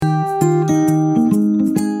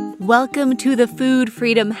Welcome to the Food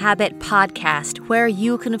Freedom Habit Podcast, where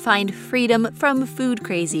you can find freedom from food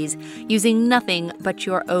crazies using nothing but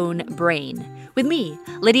your own brain. With me,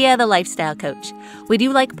 Lydia, the Lifestyle Coach. We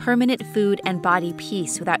do like permanent food and body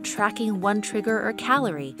peace without tracking one trigger or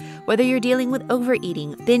calorie. Whether you're dealing with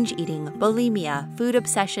overeating, binge eating, bulimia, food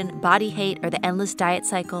obsession, body hate, or the endless diet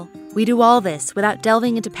cycle, we do all this without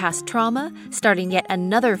delving into past trauma, starting yet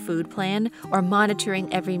another food plan, or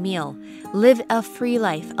monitoring every meal. Live a free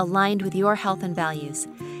life aligned with your health and values.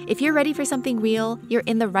 If you're ready for something real, you're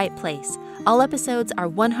in the right place. All episodes are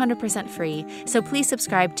 100% free, so please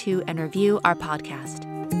subscribe to and review our podcast.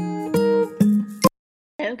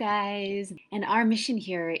 Hello guys, and our mission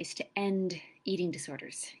here is to end eating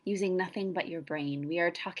disorders using nothing but your brain. We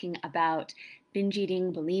are talking about binge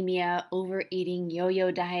eating, bulimia, overeating, yo-yo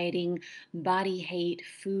dieting, body hate,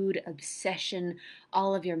 food obsession,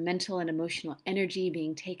 all of your mental and emotional energy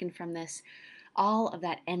being taken from this. All of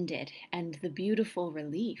that ended, and the beautiful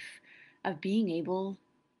relief of being able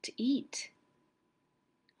to eat.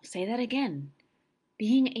 I'll say that again.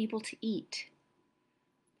 Being able to eat.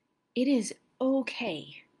 It is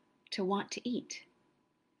okay to want to eat.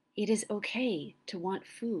 It is okay to want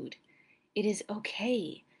food. It is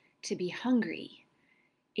okay to be hungry.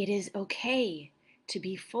 It is okay to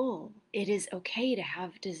be full. It is okay to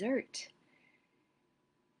have dessert.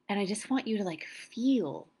 And I just want you to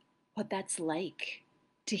feel what that's like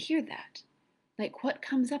to hear that. Like what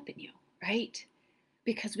comes up in you, right?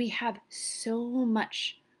 Because we have so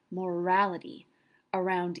much morality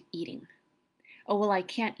around eating. Oh, well, I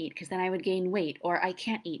can't eat because then I would gain weight, or I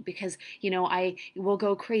can't eat because, I will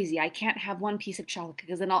go crazy. I can't have one piece of chocolate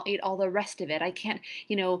because then I'll eat all the rest of it. I can't,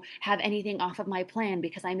 have anything off of my plan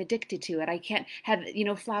because I'm addicted to it. I can't have,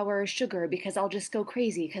 flour or sugar because I'll just go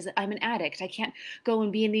crazy because I'm an addict. I can't go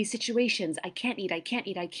and be in these situations. I can't eat. I can't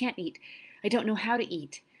eat. I can't eat. I don't know how to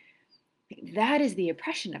eat. That is the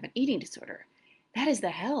oppression of an eating disorder. That is the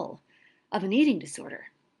hell of an eating disorder,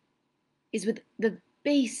 is with the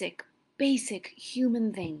basic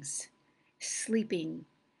human things, sleeping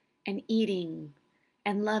and eating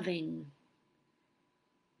and loving,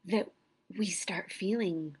 that we start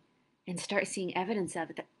feeling and start seeing evidence of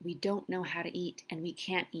it, that we don't know how to eat and we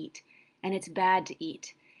can't eat and it's bad to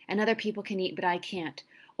eat and other people can eat but I can't,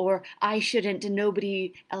 or I shouldn't and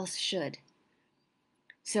nobody else should.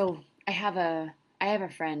 So I have a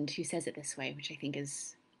friend who says it this way, which I think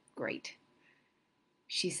is great.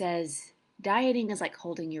 She says, dieting is like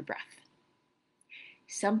holding your breath.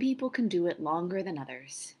 Some people can do it longer than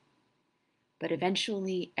others, but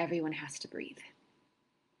eventually everyone has to breathe.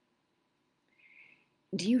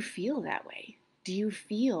 Do you feel that way? Do you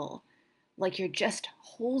feel like you're just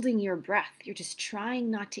holding your breath? You're just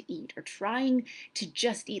trying not to eat, or trying to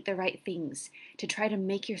just eat the right things to try to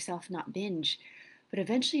make yourself not binge, but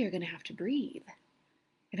eventually you're going to have to breathe.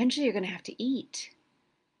 Eventually you're going to have to eat.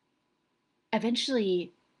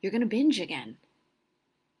 Eventually you're going to binge again.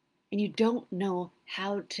 And you don't know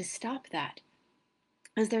how to stop that.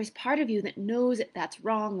 Because there's part of you that knows that that's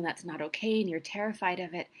wrong and that's not okay and you're terrified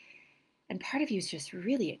of it. And part of you is just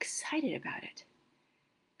really excited about it.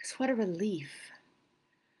 Because what a relief.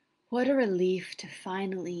 What a relief to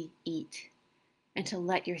finally eat and to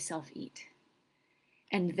let yourself eat.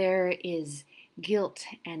 And there is guilt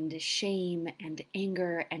and shame and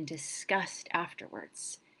anger and disgust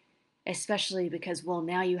afterwards. Especially because, well,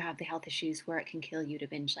 now you have the health issues where it can kill you to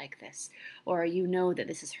binge like this. Or you know that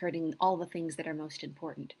this is hurting all the things that are most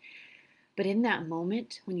important. But in that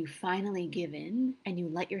moment, when you finally give in and you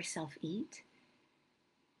let yourself eat,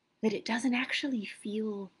 that it doesn't actually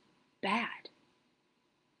feel bad.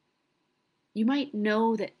 You might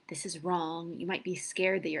know that this is wrong. You might be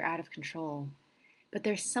scared that you're out of control. But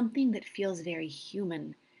there's something that feels very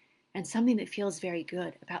human and something that feels very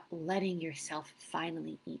good about letting yourself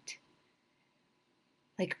finally eat.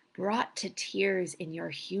 Like brought to tears in your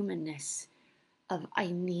humanness of, I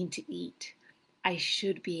need to eat. I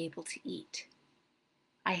should be able to eat.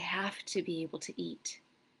 I have to be able to eat.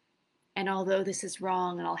 And although this is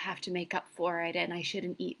wrong and I'll have to make up for it and I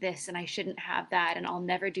shouldn't eat this and I shouldn't have that and I'll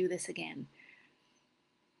never do this again,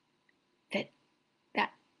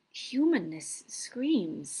 that humanness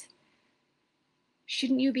screams,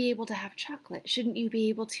 shouldn't you be able to have chocolate? Shouldn't you be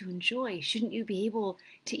able to enjoy? Shouldn't you be able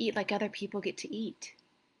to eat like other people get to eat?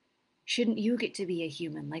 Shouldn't you get to be a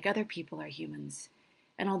human like other people are humans?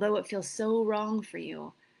 And although it feels so wrong for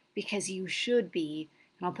you, because you should be,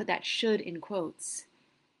 and I'll put that should in quotes,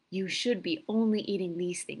 you should be only eating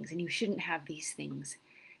these things and you shouldn't have these things,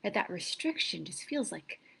 that restriction just feels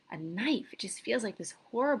like a knife. It just feels like this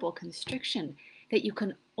horrible constriction that you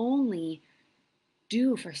can only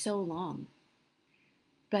do for so long.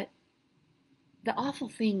 But The awful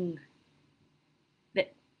thing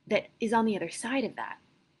that that is on the other side of that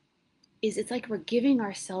is it's like we're giving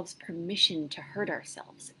ourselves permission to hurt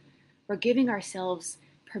ourselves. We're giving ourselves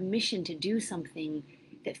permission to do something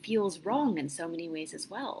that feels wrong in so many ways as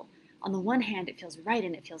well. On the one hand, it feels right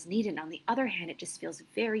and it feels needed. On the other hand, it just feels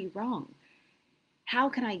very wrong. How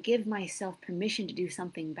can I give myself permission to do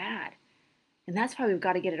something bad? And that's why we've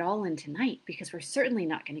got to get it all in tonight, because we're certainly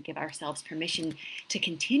not going to give ourselves permission to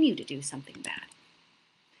continue to do something bad.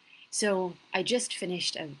 So I just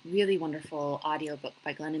finished a really wonderful audiobook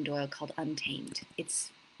by Glennon Doyle called Untamed.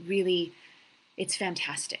 It's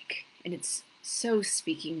fantastic. And it's so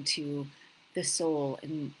speaking to the soul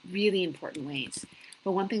in really important ways.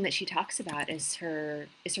 But one thing that she talks about is her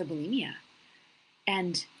bulimia.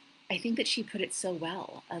 And I think that she put it so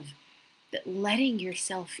well, of that letting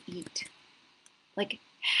yourself eat, like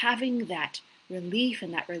having that relief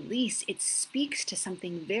and that release, it speaks to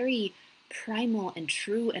something very primal and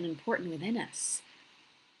true and important within us.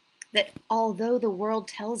 That although the world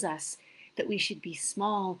tells us that we should be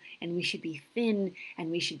small and we should be thin and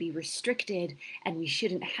we should be restricted and we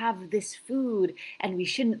shouldn't have this food and we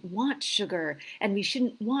shouldn't want sugar and we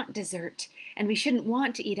shouldn't want dessert and we shouldn't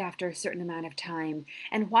want to eat after a certain amount of time,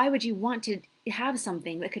 and why would you want to have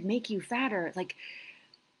something that could make you fatter? Like,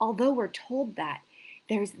 although we're told that,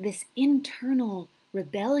 there's this internal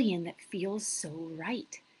rebellion that feels so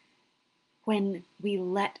right when we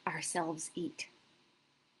let ourselves eat.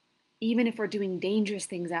 Even if we're doing dangerous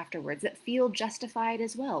things afterwards that feel justified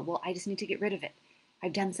as well. Well, I just need to get rid of it.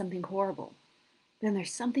 I've done something horrible. Then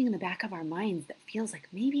there's something in the back of our minds that feels like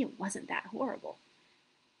maybe it wasn't that horrible.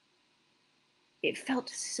 It felt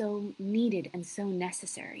so needed and so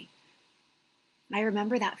necessary. I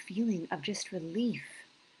remember that feeling of just relief.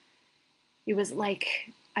 It was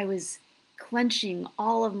like I was clenching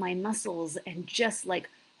all of my muscles and just like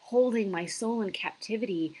holding my soul in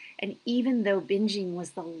captivity. And even though binging was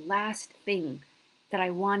the last thing that I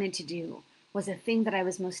wanted to do, was a thing that I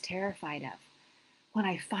was most terrified of, when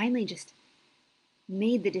I finally just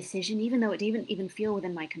made the decision, even though it didn't even feel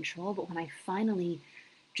within my control, but when I finally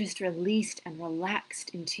just released and relaxed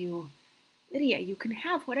into, Lydia, you can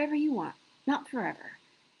have whatever you want, not forever,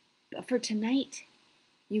 but for tonight,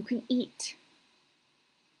 you can eat.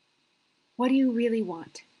 What do you really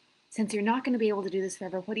want? Since you're not going to be able to do this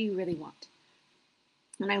forever, what do you really want?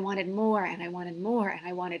 And I wanted more, and I wanted more, and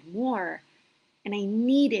I wanted more, and I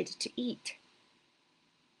needed to eat.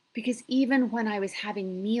 Because even when I was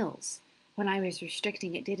having meals, when I was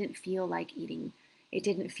restricting, it didn't feel like eating. It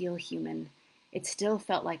didn't feel human. It still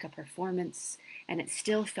felt like a performance, and it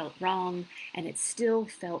still felt wrong, and it still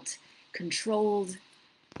felt controlled.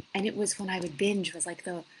 And it was when I would binge was like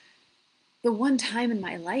the one time in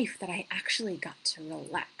my life that I actually got to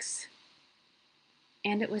relax.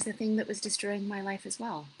 And it was the thing that was destroying my life as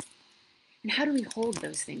well. And how do we hold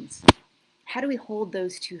those things? How do we hold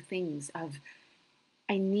those two things of,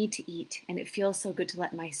 I need to eat and it feels so good to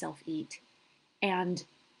let myself eat, and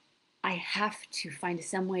I have to find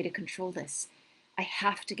some way to control this. I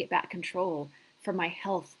have to get back control for my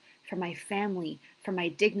health, for my family, for my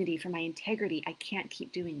dignity, for my integrity. I can't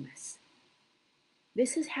keep doing this.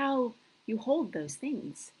 This is how you hold those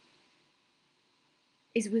things.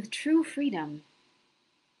 Is with true freedom,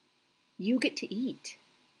 you get to eat.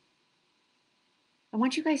 I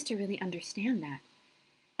want you guys to really understand that.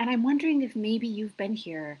 And I'm wondering if maybe you've been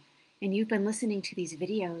here and you've been listening to these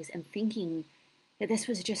videos and thinking that this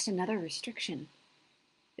was just another restriction.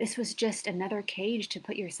 This was just another cage to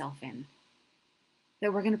put yourself in.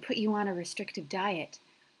 That we're going to put you on a restrictive diet,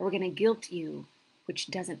 or we're going to guilt you, which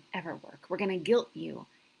doesn't ever work. We're going to guilt you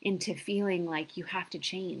into feeling like you have to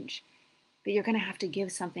change, that you're going to have to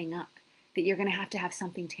give something up, that you're going to have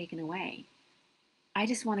something taken away. I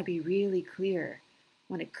just want to be really clear.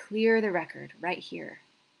 I want to clear the record right here.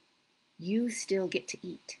 You still get to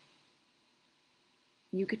eat.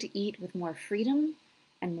 You get to eat with more freedom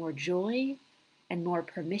and more joy and more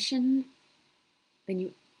permission than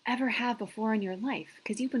you ever have before in your life,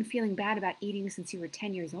 because you've been feeling bad about eating since you were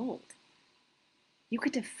 10 years old. You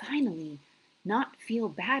get to finally not feel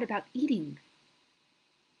bad about eating.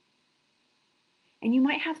 And you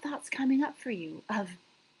might have thoughts coming up for you of,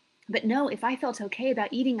 but no, if I felt okay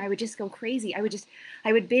about eating, I would just go crazy. I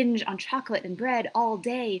would binge on chocolate and bread all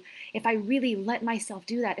day. If I really let myself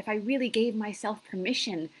do that, if I really gave myself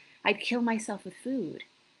permission, I'd kill myself with food.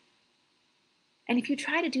 And if you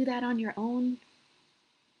try to do that on your own,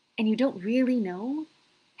 and you don't really know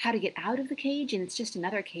how to get out of the cage, and it's just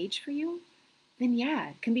another cage for you, then yeah,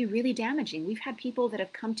 it can be really damaging. We've had people that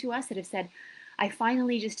have come to us that have said, I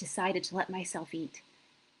finally just decided to let myself eat.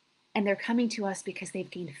 And they're coming to us because they've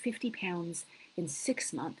gained 50 pounds in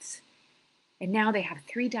 6 months. And now they have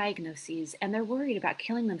 3 diagnoses and they're worried about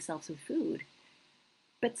killing themselves with food.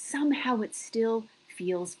 But somehow it still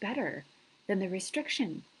feels better than the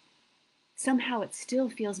restriction. Somehow it still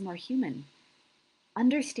feels more human.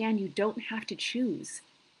 Understand you don't have to choose.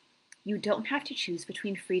 You don't have to choose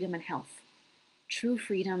between freedom and health. True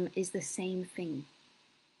freedom is the same thing.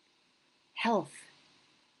 Health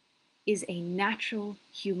is a natural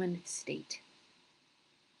human state.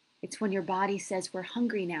 It's when your body says, we're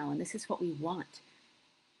hungry now and this is what we want.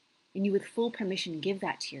 And you, with full permission, give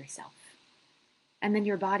that to yourself. And then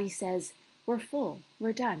your body says, we're full,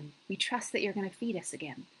 we're done. We trust that you're going to feed us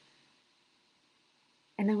again.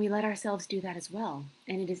 And then we let ourselves do that as well.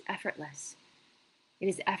 And it is effortless. It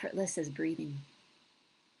is effortless as breathing.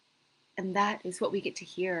 And that is what we get to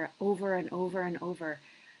hear over and over and over,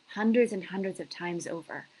 hundreds and hundreds of times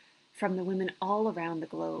over, from the women all around the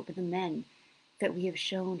globe and the men, that we have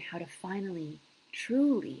shown how to finally,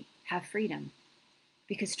 truly have freedom.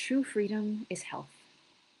 Because true freedom is health.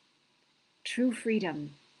 True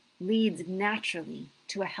freedom leads naturally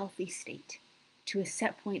to a healthy state, to a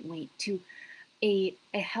set point weight, to a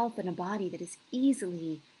health and a body that is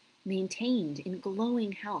easily maintained in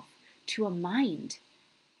glowing health, to a mind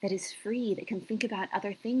that is free, that can think about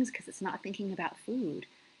other things because it's not thinking about food,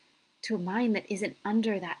 to a mind that isn't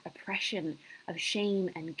under that oppression of shame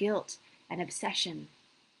and guilt and obsession,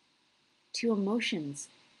 to emotions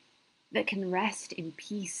that can rest in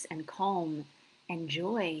peace and calm and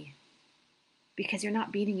joy because you're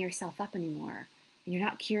not beating yourself up anymore and you're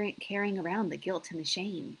not carrying around the guilt and the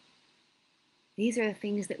shame. These are the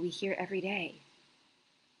things that we hear every day.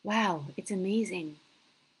 Wow, it's amazing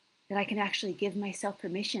that I can actually give myself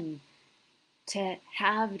permission to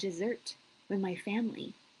have dessert with my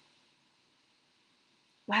family.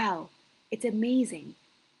 Wow, it's amazing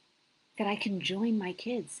that I can join my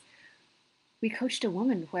kids. We coached a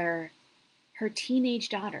woman where her teenage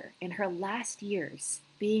daughter, in her last years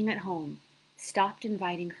being at home, stopped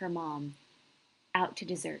inviting her mom out to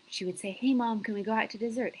dessert. She would say, hey mom, can we go out to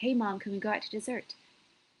dessert? Hey mom, can we go out to dessert?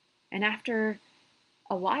 And after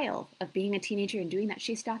a while of being a teenager and doing that,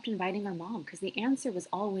 she stopped inviting her mom because the answer was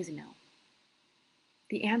always no.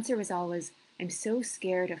 The answer was always, I'm so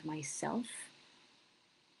scared of myself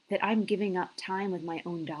that I'm giving up time with my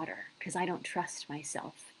own daughter because I don't trust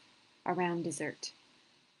myself around dessert.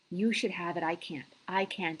 You should have it, I can't. I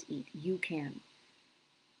can't eat, you can.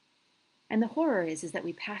 And the horror is that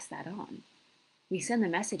we pass that on. We send the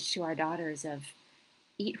message to our daughters of,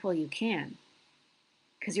 eat while you can,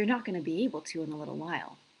 because you're not going to be able to in a little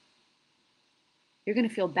while. You're going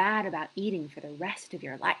to feel bad about eating for the rest of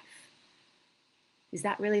your life. Is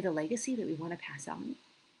that really the legacy that we want to pass on?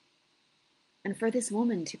 And for this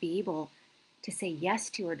woman to be able to say yes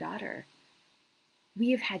to her daughter,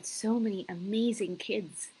 we have had so many amazing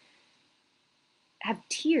kids have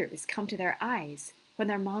tears come to their eyes when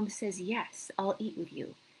their mom says, yes, I'll eat with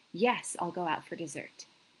you. Yes, I'll go out for dessert.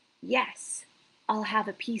 Yes, I'll have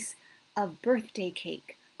a piece of birthday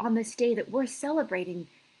cake on this day that we're celebrating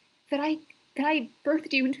that I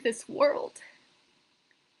birthed you into this world.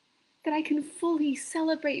 That I can fully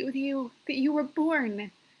celebrate with you that you were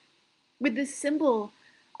born with the symbol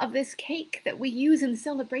of this cake that we use in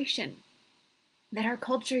celebration. That our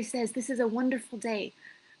culture says, this is a wonderful day.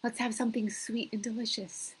 Let's have something sweet and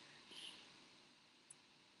delicious.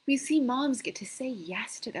 We see moms get to say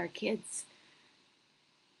yes to their kids.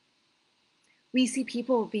 We see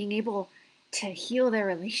people being able to heal their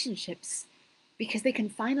relationships because they can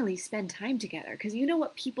finally spend time together. Because you know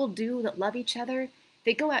what people do that love each other?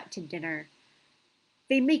 They go out to dinner.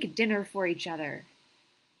 They make dinner for each other.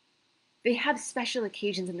 They have special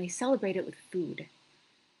occasions and they celebrate it with food.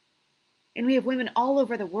 And we have women all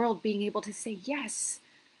over the world being able to say, yes,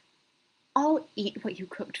 I'll eat what you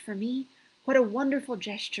cooked for me. What a wonderful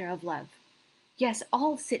gesture of love. Yes,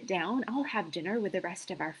 I'll sit down, I'll have dinner with the rest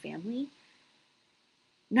of our family.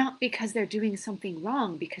 Not because they're doing something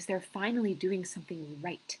wrong, because they're finally doing something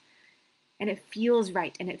right. And it feels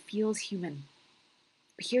right and it feels human.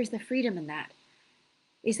 But here's the freedom in that,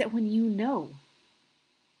 is that when you know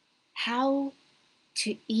how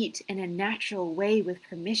to eat in a natural way with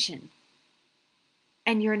permission,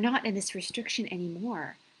 and you're not in this restriction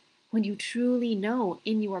anymore, when you truly know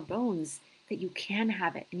in your bones that you can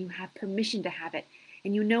have it and you have permission to have it,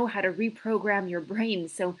 and you know how to reprogram your brain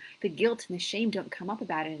so the guilt and the shame don't come up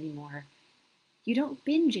about it anymore. You don't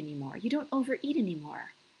binge anymore. You don't overeat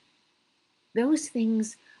anymore. Those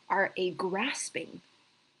things are a grasping,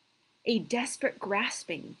 a desperate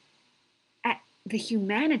grasping at the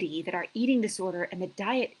humanity that our eating disorder and the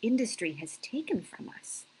diet industry has taken from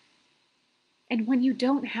us. And when you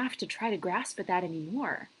don't have to try to grasp at that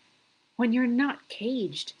anymore, when you're not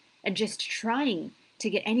caged and just trying to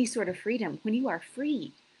get any sort of freedom, when you are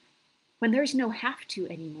free, when there's no have to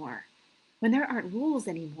anymore, when there aren't rules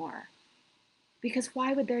anymore. Because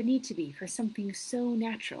why would there need to be for something so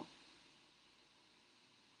natural?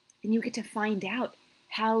 Then you get to find out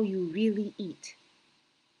how you really eat,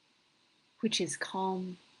 which is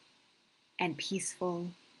calm and peaceful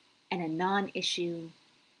and a non issue.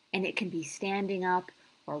 And it can be standing up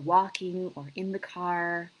or walking or in the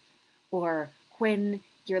car, or when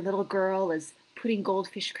your little girl is putting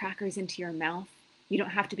goldfish crackers into your mouth. You don't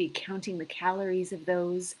have to be counting the calories of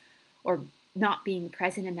those or not being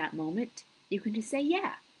present in that moment. You can just say,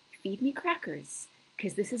 yeah, feed me crackers,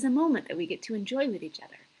 because this is a moment that we get to enjoy with each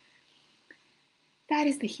other. That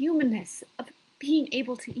is the humanness of being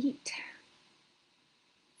able to eat.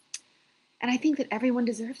 And I think that everyone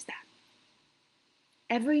deserves that.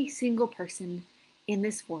 Every single person in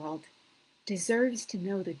this world deserves to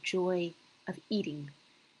know the joy of eating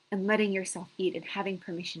and letting yourself eat and having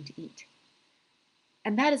permission to eat.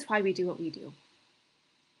 And that is why we do what we do.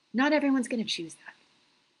 Not everyone's going to choose that.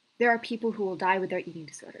 There are people who will die with their eating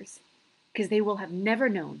disorders because they will have never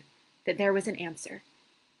known that there was an answer.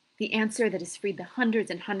 The answer that has freed the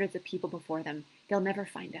hundreds and hundreds of people before them. They'll never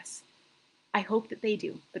find us. I hope that they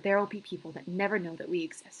do, but there will be people that never know that we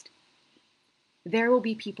exist. There will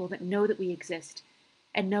be people that know that we exist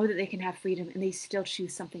and know that they can have freedom, and they still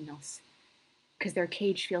choose something else because their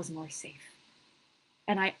cage feels more safe.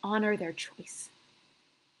 And I honor their choice.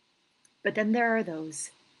 But then there are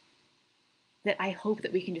those that I hope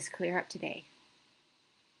that we can just clear up today.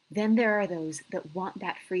 Then there are those that want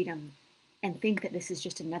that freedom and think that this is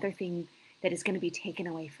just another thing that is going to be taken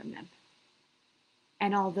away from them.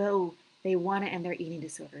 And although they want to end their eating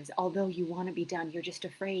disorders, although you want to be done, you're just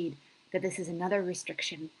afraid that this is another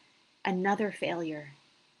restriction, another failure.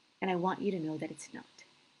 And I want you to know that it's not.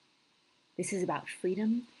 This is about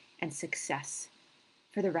freedom and success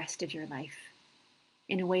for the rest of your life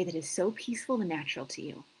in a way that is so peaceful and natural to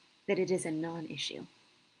you that it is a non-issue,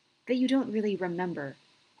 that you don't really remember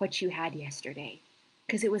what you had yesterday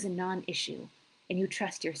because it was a non-issue and you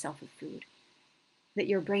trust yourself with food, that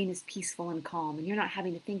your brain is peaceful and calm and you're not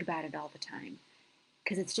having to think about it all the time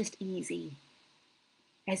because it's just easy,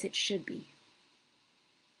 as it should be.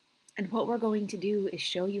 And what we're going to do is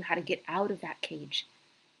show you how to get out of that cage.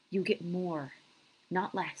 You get more,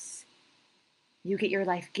 not less. You get your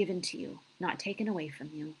life given to you, not taken away from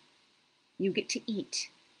you. You get to eat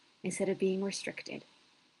instead of being restricted.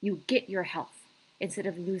 You get your health instead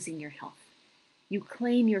of losing your health. You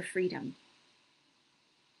claim your freedom.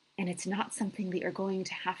 And it's not something that you're going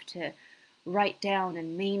to have to write down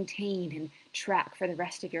and maintain and track for the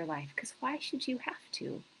rest of your life. Because why should you have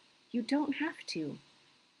to? You don't have to.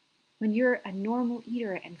 When you're a normal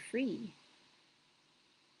eater and free.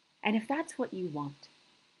 And if that's what you want,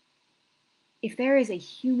 if there is a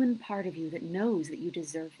human part of you that knows that you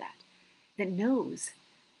deserve that, that knows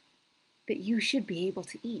that you should be able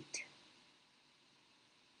to eat,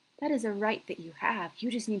 that is a right that you have.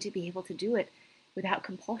 You just need to be able to do it without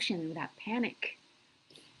compulsion and without panic.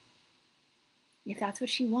 If that's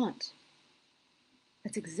what you want,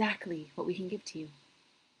 that's exactly what we can give to you.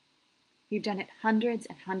 You've done it hundreds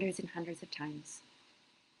and hundreds and hundreds of times.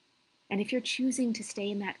 And if you're choosing to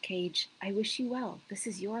stay in that cage, I wish you well. This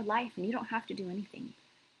is your life and you don't have to do anything.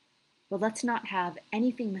 But let's not have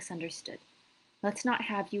anything misunderstood. Let's not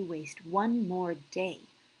have you waste one more day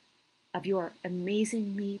of your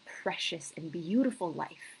amazingly precious and beautiful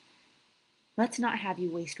life. Let's not have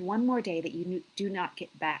you waste one more day that you do not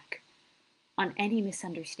get back on any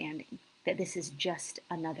misunderstanding that this is just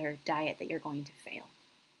another diet that you're going to fail.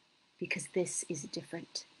 Because this is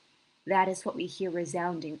different. That is what we hear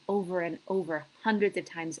resounding over and over, hundreds of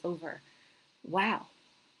times over. Wow,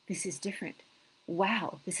 this is different.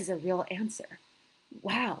 Wow, this is a real answer.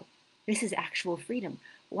 Wow, this is actual freedom.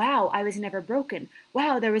 Wow, I was never broken.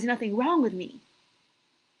 Wow, there was nothing wrong with me.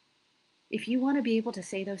 If you want to be able to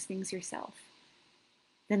say those things yourself,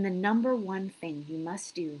 then the number one thing you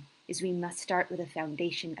must do is we must start with a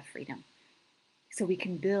foundation of freedom so we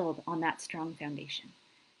can build on that strong foundation.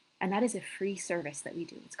 And that is a free service that we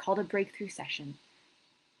do. It's called a breakthrough session.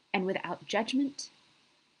 And without judgment,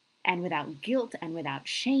 and without guilt, and without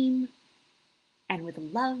shame, and with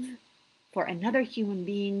love for another human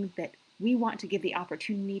being that we want to give the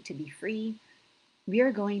opportunity to be free, we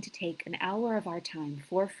are going to take an hour of our time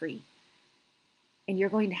for free. And you're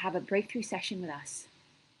going to have a breakthrough session with us.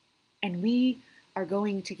 And we are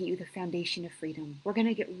going to get you the foundation of freedom. We're going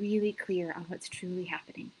to get really clear on what's truly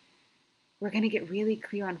happening. We're going to get really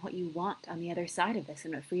clear on what you want on the other side of this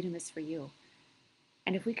and what freedom is for you.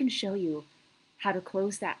 And if we can show you how to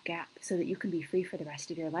close that gap so that you can be free for the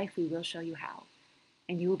rest of your life, we will show you how.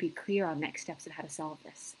 And you will be clear on next steps of how to solve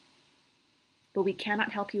this. But we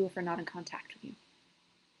cannot help you if we're not in contact with you.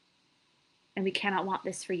 And we cannot want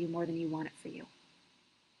this for you more than you want it for you.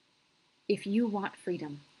 If you want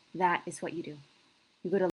freedom, that is what you do.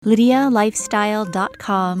 You go to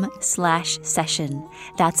LydiaLifestyle.com/session.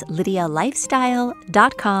 That's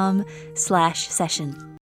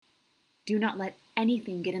LydiaLifestyle.com/session. Do not let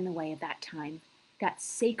anything get in the way of that time, that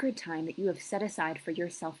sacred time that you have set aside for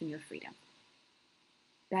yourself and your freedom.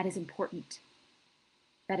 That is important.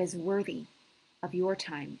 That is worthy of your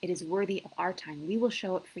time. It is worthy of our time. We will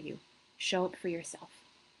show up for you. Show up for yourself.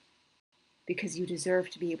 Because you deserve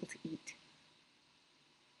to be able to eat.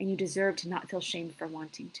 And you deserve to not feel shame for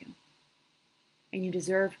wanting to. And you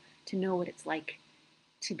deserve to know what it's like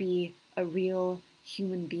to be a real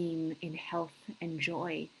human being in health and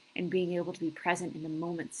joy and being able to be present in the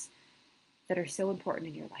moments that are so important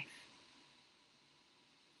in your life.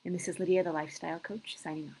 And this is Lydia, the Lifestyle Coach,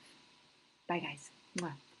 signing off. Bye, guys.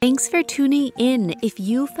 Mwah. Thanks for tuning in. If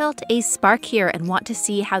you felt a spark here and want to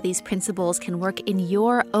see how these principles can work in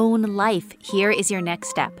your own life, here is your next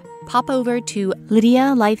step. Pop over to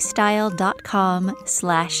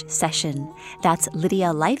LydiaLifestyle.com/session. That's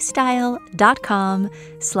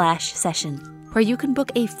LydiaLifestyle.com/session, where you can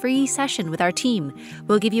book a free session with our team.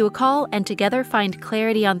 We'll give you a call and together find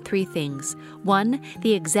clarity on 3 things. 1,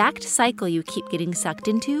 the exact cycle you keep getting sucked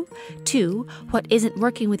into. 2, what isn't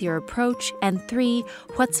working with your approach. And 3,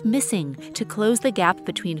 what's missing to close the gap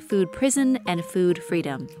between food prison and food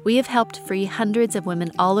freedom. We have helped free hundreds of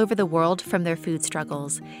women all over the world from their food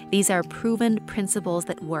struggles. These are proven principles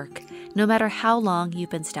that work, no matter how long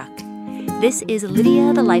you've been stuck. This is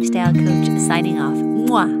Lydia, the Lifestyle Coach, signing off.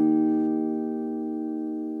 Mwah!